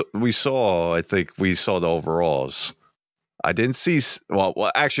we saw, I think we saw the overalls. I didn't see.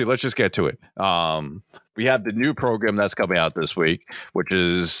 Well, actually, let's just get to it. We have the new program that's coming out this week, which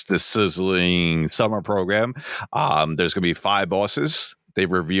is the Sizzling Summer program. There's going to be 5 bosses.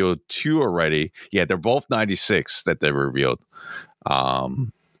 They've revealed 2 already. Yeah, they're both 96 that they revealed.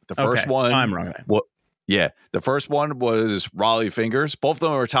 The first one. I'm wrong. Yeah, the first one was Raleigh Fingers. Both of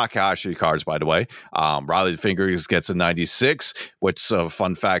them are Takahashi cards, by the way. Raleigh Fingers gets a 96, which a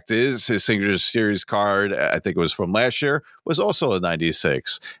fun fact is his Signature Series card, I think it was from last year, was also a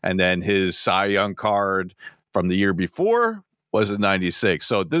 96. And then his Cy Young card from the year before was a 96.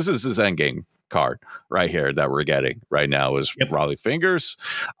 So this is his endgame card right here that we're getting right now is Raleigh Fingers.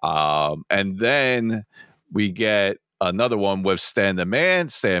 And then we get another one with Stan the Man,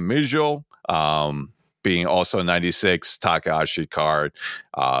 Stan Musial. Being also 96 Takahashi card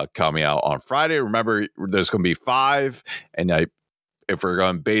coming out on Friday. Remember, there's going to be 5, and if we're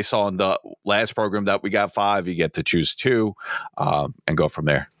going based on the last program that we got 5, you get to choose 2 and go from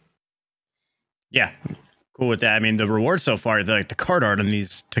there. Yeah, cool with that. I mean, the rewards so far, the card art on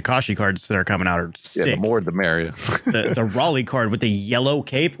these Takahashi cards that are coming out are sick. Yeah, the more the merrier. the Raleigh card with the yellow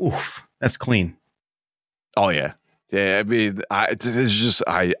cape, oof, that's clean. Oh yeah. Yeah, I mean, I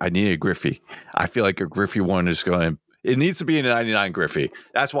need a Griffey. I feel like a Griffey one is going. It needs to be a 99 Griffey.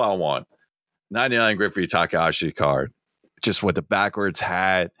 That's what I want. 99 Griffey Takahashi card, just with the backwards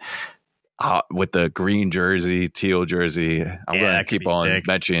hat, with the green jersey, teal jersey. I'm going to keep on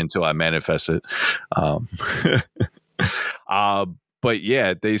mentioning until I manifest it. But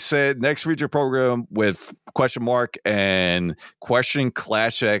yeah, they said next feature program with question mark and question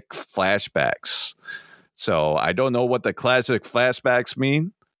classic flashbacks. So I don't know what the classic flashbacks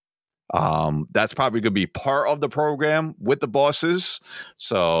mean. That's probably going to be part of the program with the bosses.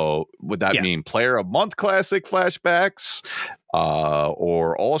 So would that mean player of month classic flashbacks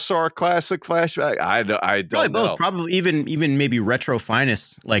or all-star classic flashback? I don't know. Both. Probably even maybe retro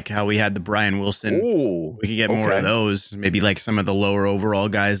finest, like how we had the Brian Wilson. Ooh, we could get more of those. Maybe like some of the lower overall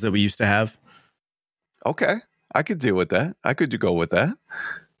guys that we used to have. Okay. I could deal with that. I could go with that.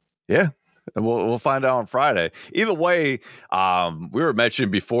 Yeah. And we'll find out on Friday. Either way, we were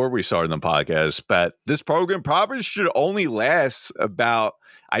mentioning before we started the podcast, but this program probably should only last about,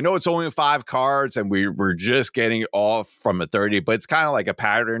 I know it's only 5 cards and we're just getting off from a 30, but it's kind of like a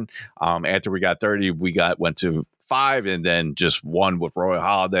pattern. After we got 30, went to 5 and then just 1 with Royal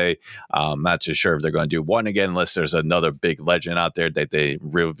Holiday. Not too sure if they're going to do 1 again, unless there's another big legend out there that they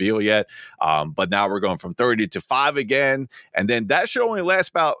reveal yet. But now we're going from 30 to 5 again. And then that should only last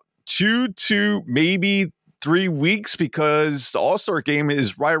about 2 to maybe 3 weeks because the All-Star game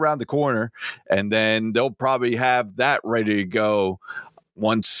is right around the corner, and then they'll probably have that ready to go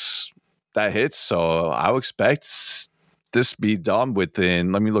once that hits. So I would expect this to be done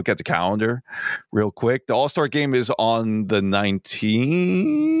within, let me look at the calendar real quick. The All-Star game is on the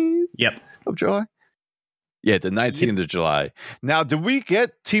 19th of July. Yeah, the 19th of July. Now, did we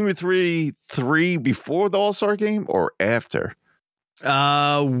get Team of 3 before the All-Star game or after?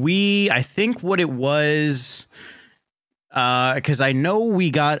 I think what it was, because I know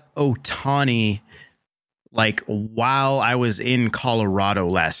we got Ohtani like while I was in Colorado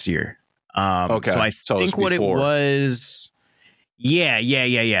last year. Okay. So I think what it was, yeah.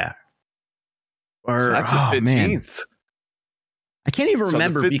 Or so that's the 15th. Man. I can't even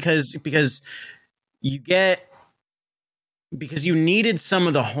remember because you needed some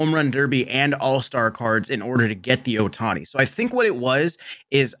of the home run derby and all-star cards in order to get the Ohtani. So I think what it was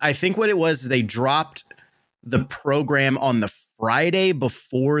they dropped the program on the Friday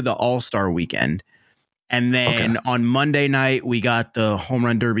before the all-star weekend. And then on Monday night, we got the home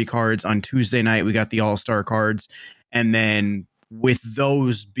run derby cards. On Tuesday night, we got the all-star cards. And then with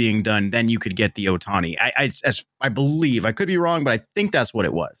those being done, then you could get the Ohtani. I believe, I could be wrong, but I think that's what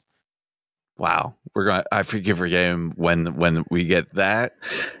it was. Wow, I forgetting when we get that,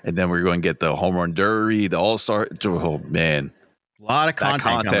 and then we're going to get the home run derby, the all-star. Oh man, a lot of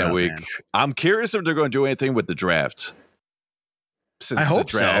content week. Man. I'm curious if they're going to do anything with the draft. Since the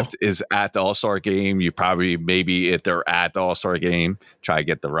draft is at the all-star game, you probably maybe if they're at the all-star game, try to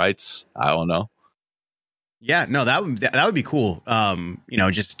get the rights. I don't know. Yeah, no, that would be cool.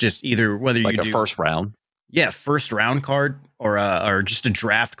 Just either whether like you do a first round. Yeah, first round card or just a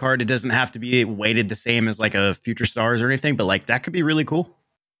draft card. It doesn't have to be weighted the same as like a Future Stars or anything, but like that could be really cool.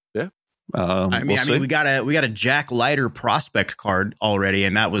 Yeah. I mean, we got a Jack Leiter prospect card already,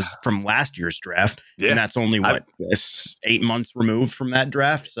 and that was from last year's draft. Yeah. And that's only 8 months removed from that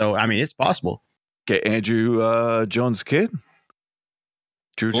draft. So I mean, it's possible. Get Andrew Jones kid.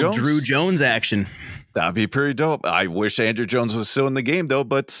 Drew Jones action. That'd be pretty dope. I wish Andrew Jones was still in the game though,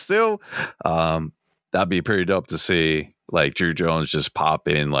 but still, that'd be pretty dope to see like Drew Jones just pop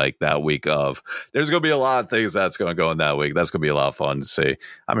in like that week of. There's going to be a lot of things that's going to go in that week. That's going to be a lot of fun to see.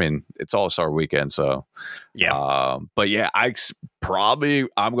 I mean, it's All-Star weekend, so yeah. But yeah, I'm going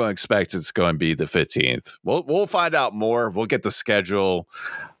to expect it's going to be the 15th. We'll find out more. We'll get the schedule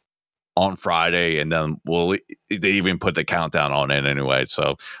on Friday, and then they even put the countdown on it anyway.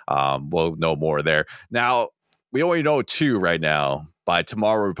 So we'll know more there. Now, we only know 2 right now. By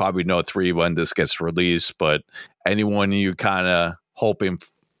tomorrow, we probably know 3 when this gets released. But anyone you kind of hoping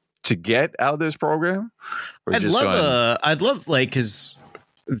to get out of this program? I'd love because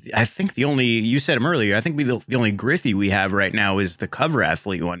I think you said him earlier. I think the only Griffey we have right now is the cover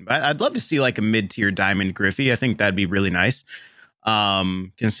athlete one. But I'd love to see like a mid-tier diamond Griffey. I think that'd be really nice.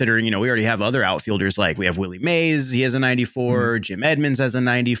 Considering, we already have other outfielders, like we have Willie Mays, he has a 94, Jim Edmonds has a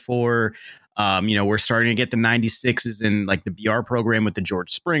 94. We're starting to get the 96s in like the BR program with the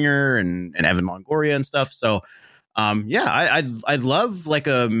George Springer and Evan Longoria and stuff. So, I'd love like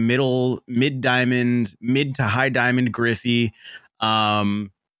a mid to high diamond Griffey. I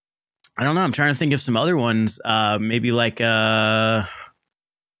don't know. I'm trying to think of some other ones. Maybe like, I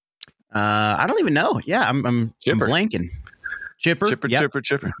don't even know. Yeah, I'm blanking. Chipper.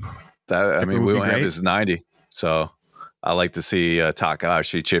 That, we don't have his 90, so I like to see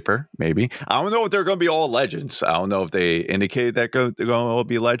Takahashi Chipper. Maybe I don't know if they're going to be all legends. I don't know if they indicated that they're going to all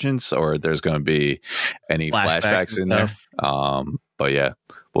be legends or if there's going to be any flashbacks in there. But yeah,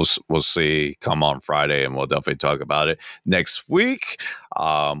 we'll see come on Friday, and we'll definitely talk about it next week.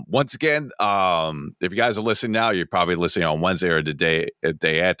 Once again, if you guys are listening now, you're probably listening on Wednesday or the day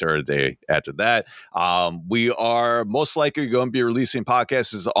after or the day after that. We are most likely going to be releasing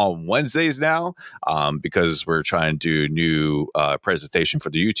podcasts on Wednesdays now because we're trying to do new presentation for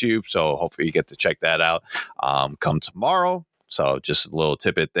the YouTube. So hopefully you get to check that out come tomorrow. So just a little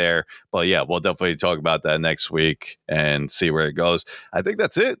tidbit there. But yeah, we'll definitely talk about that next week and see where it goes. I think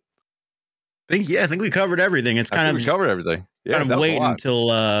that's it. I think we covered everything. It's kind of we covered everything. Yeah, kind of wait until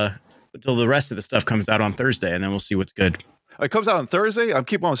the rest of the stuff comes out on Thursday, and then we'll see what's good. It comes out on Thursday? I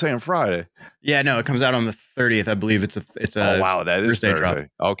keep on saying Friday. Yeah, no, it comes out on the 30th. I believe it's a oh wow, that is Thursday drop.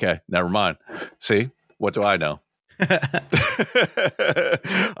 Okay, never mind. See, what do I know?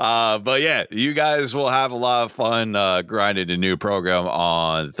 But yeah, you guys will have a lot of fun grinding a new program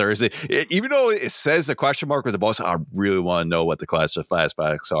on Thursday. Even though it says a question mark with the boss, I really want to know what the class of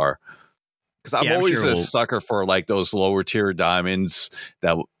flashbacks are, because I'm always a sucker for like those lower tier diamonds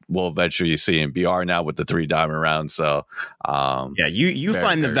that we'll eventually see in BR now with the 3 diamond rounds. So you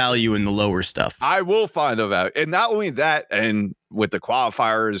find the value in the lower stuff. I will find the value, and not only that, and with the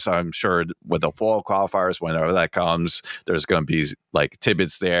qualifiers, I'm sure with the fall qualifiers, whenever that comes, there's going to be like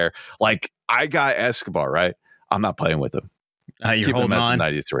tidbits there. Like I got Escobar, right? I'm not playing with him. You're keep holding him as on. a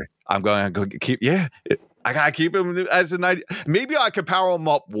 93. I'm going to keep. Yeah, I gotta keep him as a 90. Maybe I could power him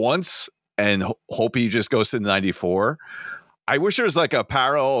up once and hope he just goes to the 94. I wish there was like a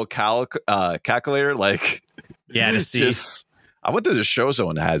parallel calculator, like to see. I went to the show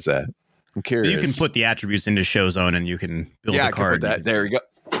zone that has that. I'm curious. You can put the attributes into Show Zone and you can build a card. I can put that. There you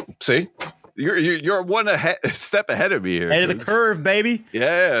go. See? You're one step ahead of me here. Ahead of the curve, baby.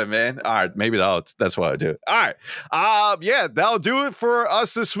 Yeah, man. All right, maybe that's what I do. All right. That'll do it for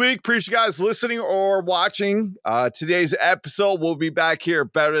us this week. Appreciate you guys listening or watching today's episode. We'll be back here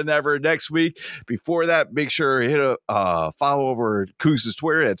better than ever next week. Before that, make sure to hit a follow over Cougs'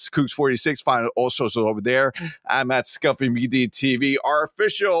 Twitter. It's Cougs46. Find all socials over there. I'm at Scuffy Media TV. Our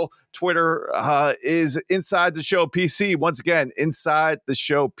official Twitter is Inside the Show PC. Once again, Inside the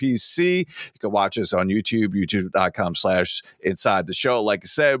Show PC. You can watch us on YouTube, youtube.com/Inside the Show. Like I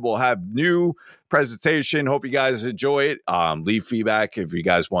said, we'll have new presentation. Hope you guys enjoy it. Leave feedback if you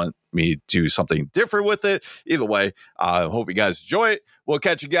guys want me to do something different with it. Either way, hope you guys enjoy it. We'll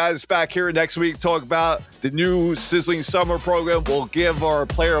catch you guys back here next week. Talk about the new Sizzling Summer program. We'll give our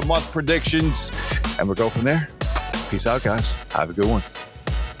Player of Month predictions, and we'll go from there. Peace out, guys. Have a good one.